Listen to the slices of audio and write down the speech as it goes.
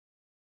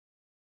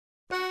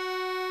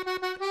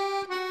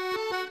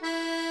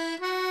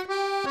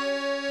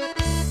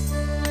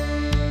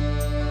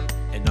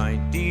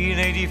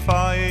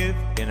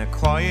1885, in a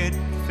quiet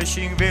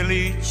fishing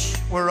village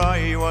where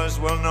I was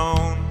well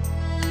known.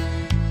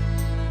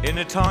 In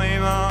a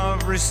time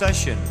of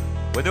recession,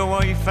 with a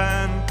wife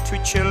and 2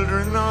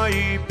 children,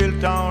 I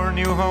built our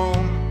new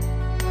home.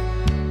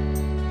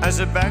 As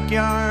a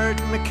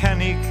backyard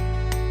mechanic,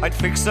 I'd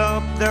fix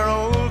up their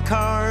old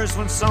cars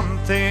when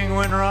something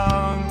went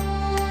wrong,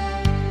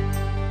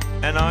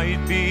 and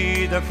I'd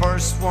be the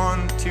first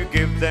one to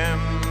give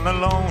them a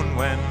loan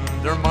when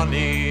their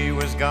money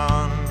was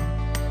gone.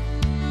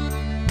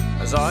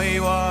 As I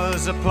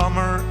was a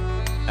plumber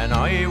and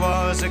I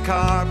was a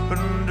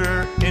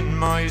carpenter in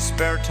my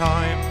spare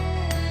time,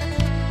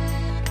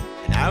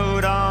 and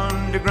out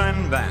on the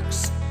Grand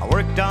Banks I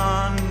worked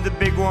on the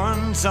big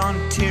ones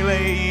until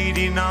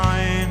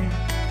 89.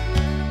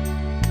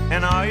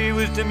 And I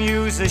was the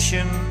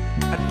musician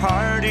at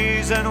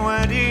parties and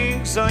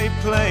weddings. I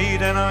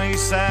played and I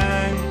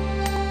sang,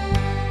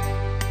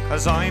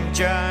 'cause I'm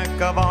jack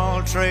of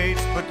all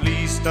trades, but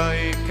least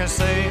I can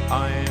say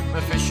I'm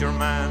a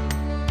fisherman.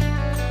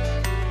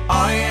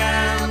 I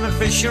am a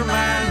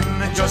fisherman,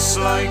 just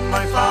like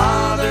my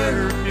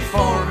father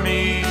before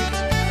me.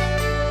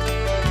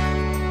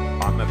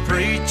 I'm a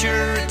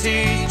preacher, a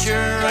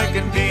teacher, I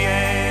can be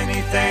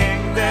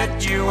anything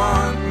that you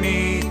want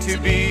me to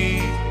be.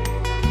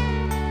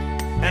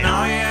 And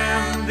I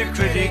am the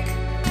critic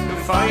who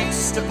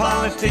fights the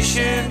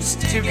politicians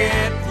to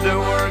get the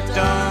work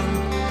done.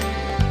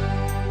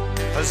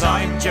 'Cause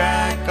I'm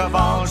jack of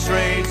all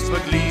trades,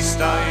 but least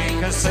I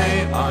can say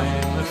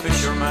I'm a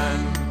fisherman.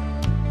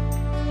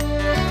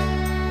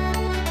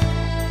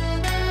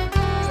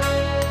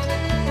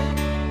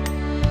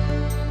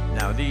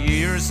 Now the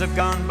years have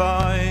gone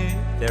by,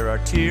 there are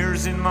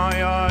tears in my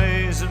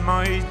eyes, and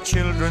my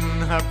children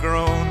have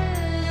grown.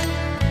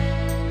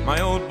 My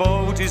old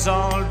boat is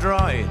all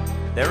dry,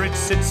 there it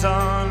sits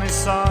on its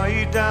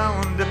side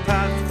down the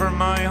path for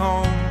my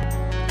home.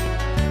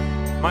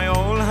 My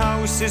old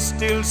house is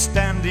still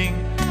standing,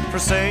 for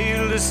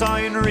sale the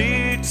sign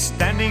reads,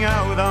 standing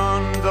out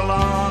on the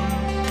lawn.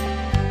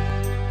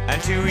 And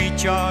to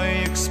each I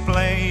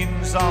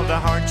explains all the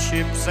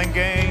hardships and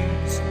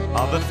gains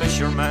of a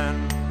fisherman.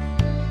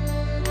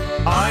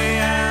 I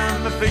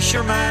am a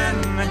fisherman,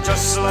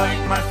 just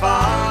like my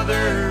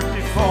father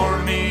before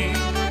me.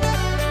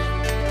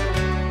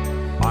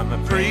 I'm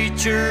a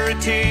preacher, a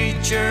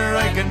teacher,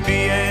 I can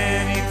be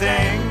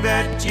anything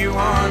that you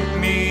want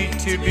me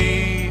to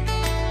be.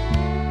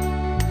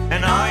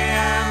 And I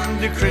am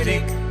the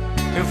critic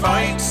who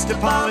fights the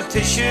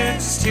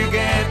politicians to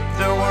get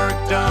the work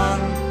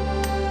done.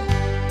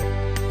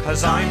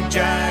 'Cause I'm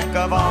jack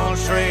of all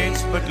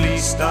trades, but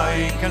least I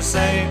can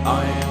say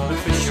I'm a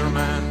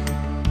fisherman.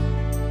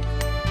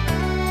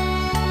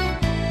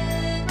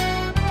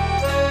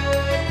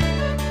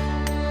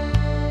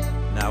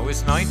 Now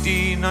it's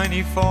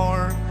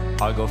 1994,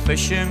 I'll go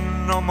fishing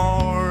no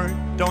more.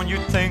 Don't you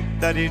think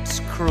that it's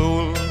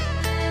cruel?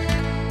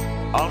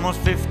 Almost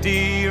 50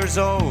 years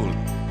old,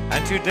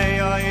 and today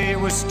I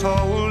was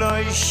told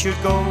I should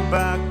go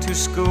back to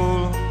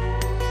school.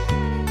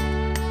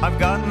 I've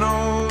got no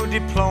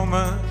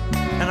diploma,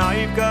 and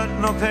I've got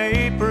no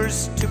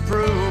papers to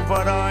prove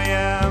what I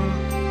am.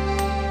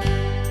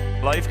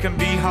 Life can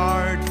be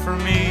hard for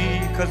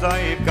me, 'cause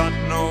I've got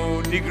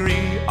no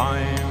degree,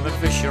 I'm a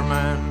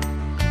fisherman.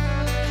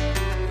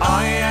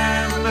 I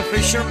am a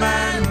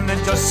fisherman,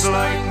 and just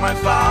like my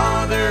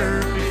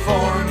father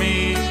before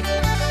me.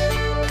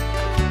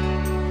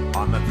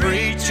 I'm a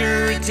preacher,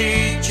 a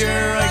teacher,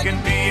 I can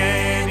be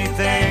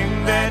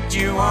anything that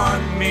you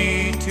want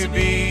me to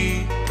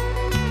be.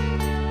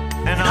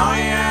 And I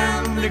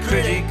am the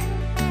critic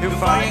who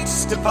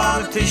fights the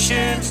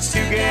politicians to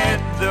get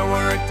the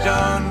work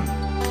done.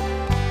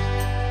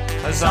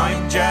 'Cause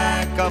I'm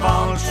jack of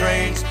all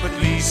trades, but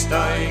least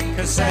I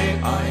can say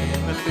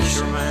I'm a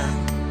fisherman.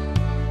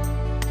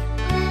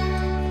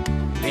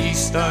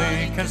 Least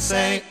I can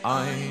say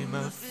I'm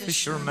a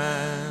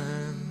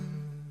fisherman.